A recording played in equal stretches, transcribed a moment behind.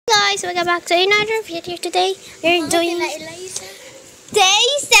guys, welcome back to another video. Today we're doing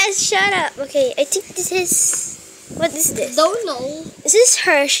taste. Shut up. Okay, I think this is, what is this? Don't know. This is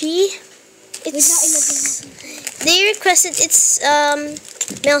Hershey. It's, they requested it's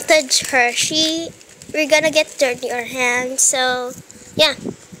melted Hershey. We're gonna get dirty our hands, so yeah.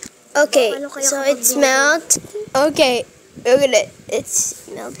 Okay, so it's melt. Okay, look at it. It's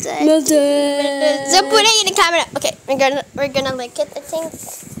melted. So put it in the camera. Okay, we're gonna lick it, I think.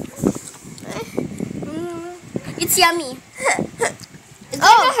 It's yummy. It's like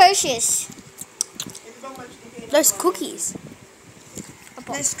a Hershey's. There's cookies.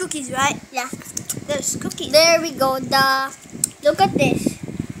 There's cookies, right? Yeah. There's cookies. There we go. Look at this.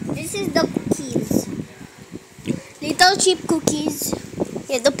 This is the cookies. Little cheap cookies.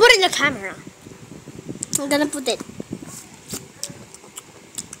 Yeah, they'll put it in the camera. I'm gonna put it.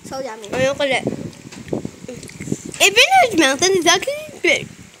 So yummy. Look at it. Even though it's melted, it's actually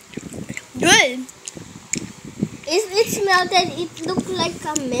good. If it's melted, it looks like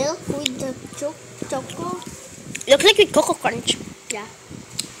a milk with the choco. Looks like with Cocoa Crunch. Yeah.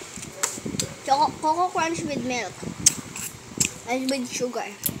 Cocoa Crunch with milk. And with sugar.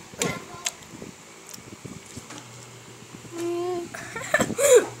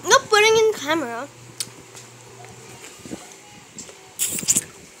 Not putting in camera.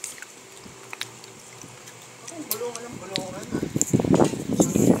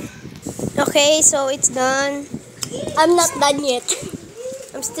 Okay, so it's done. I'm not done yet.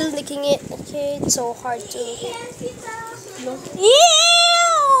 I'm still licking it. Okay, it's so hard to look. Ew!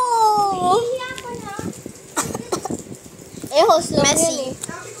 Messy.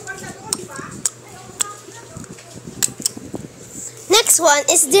 Next one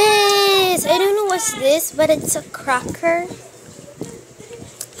is this. I don't know what's this, but it's a cracker.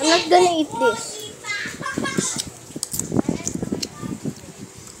 I'm not gonna eat this.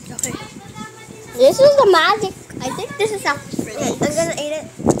 Okay. This is the magic. I think this is a fruit. I'm gonna eat it.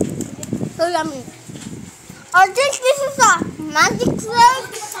 So yummy. I think this is a magic fruit.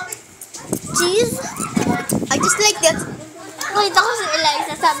 Cheese. I just like that. Wait, ako si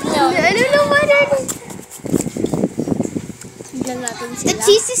Eliza sabi niyo. I don't know what it is. Tignan natin sila. The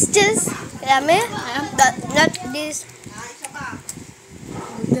cheese is just yummy. Not this.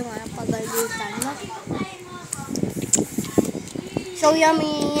 Ito nga yung pagalitan mo. So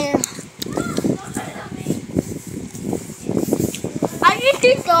yummy. I eat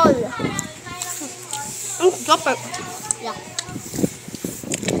it all. Drop it. Yeah.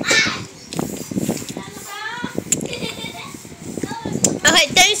 Okay,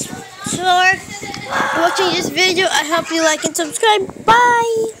 thanks for watching this video. I hope you like and subscribe.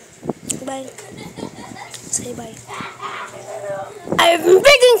 Bye. Bye. Say bye. I'm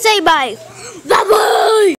freaking say bye. Bye bye.